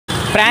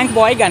Prank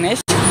boy Ganesh.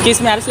 Kiss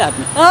me or slap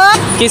me.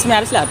 Kiss me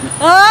or slap me.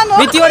 No.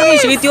 With your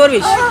wish, with your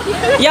wish.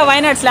 Yeah, why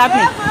not slap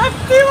me?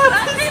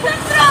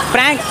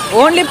 Prank,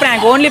 only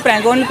prank, only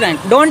prank, only prank.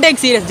 Don't take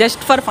serious, just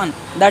for fun.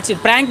 That's it.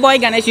 Prank boy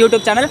Ganesh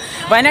YouTube channel.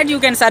 Why not? You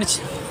can search.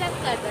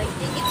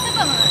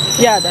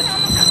 Yeah, that's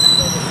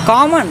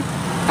common.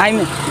 I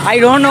mean, I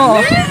don't know.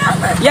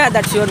 Yeah,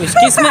 that's your wish.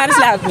 Kiss me or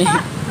slap me.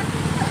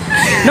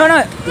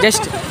 No,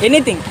 just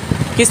anything.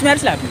 Kiss me or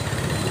slap me.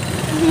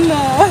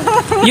 No.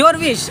 Your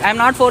wish. I'm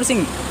not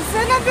forcing.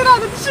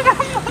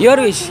 Your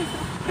wish.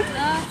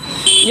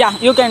 Yeah,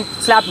 you can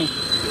slap me.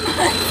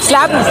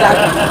 Slap me, slap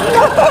me.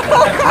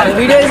 Our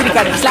video is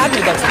recording. Slap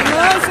me, that's it.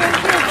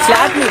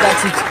 Slap me,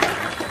 that's it.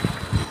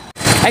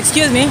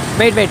 Excuse me.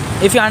 Wait.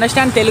 If you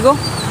understand Telugu.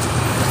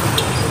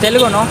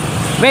 Telugu, no.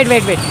 Wait.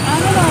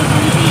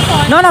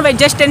 No, wait.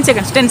 Just 10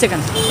 seconds. 10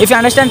 seconds. If you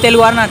understand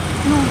Telugu or not.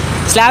 No.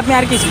 Slap me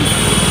or kiss me.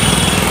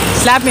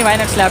 Slap me. Why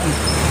not slap me?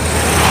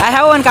 I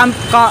have one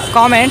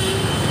comment.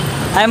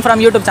 I am from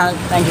YouTube channel.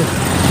 Thank you.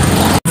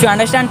 If you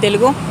understand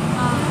Telugu.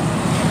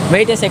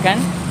 Wait a second.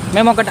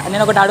 నేను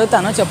ఒకటి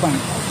అడుగుతాను చెప్పండి.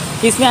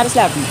 Kiss me are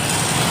slab me.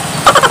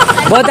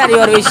 Both are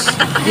your wish.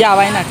 Yeah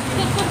why not.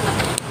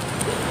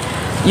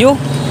 You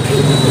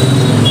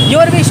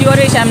your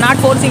wish I'm not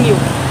forcing you.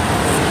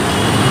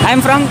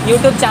 I'm from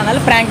YouTube channel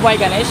prank bye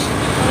Ganesh.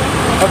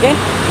 Okay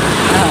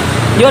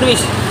your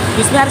wish.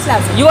 Kiss me are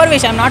slab. Your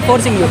wish I'm not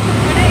forcing you.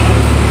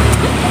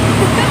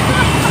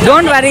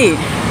 Don't worry.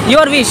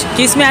 Your wish.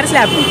 Kiss me are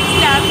slab me.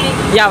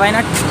 Yeah why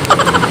not.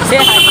 Say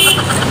hi.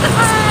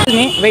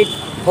 Me wait.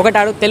 ఒకటి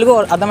అడుగు. తెలుగు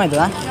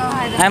అర్థమవుతుందా?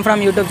 I'm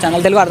from YouTube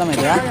channel. Telugu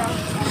అర్థమవుతుందా?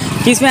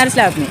 Kiss me are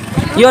slab me.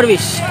 Your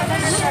wish.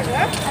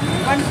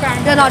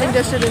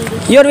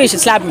 Your wish.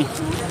 Slab me.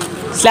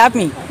 Slab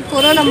me.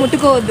 Corona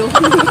ముట్టుకోవద్దు.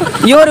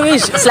 Your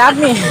wish. Slab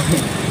మీ.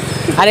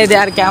 అరే they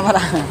are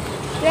camera.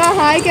 Yeah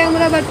hi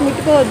camera but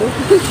ముట్టుకోవద్దు.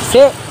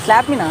 Say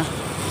slab మీ నా.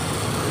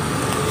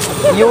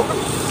 You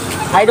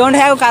I don't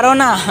have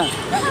corona.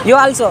 You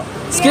also.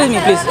 Excuse me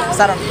please.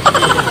 సరే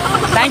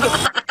thank you.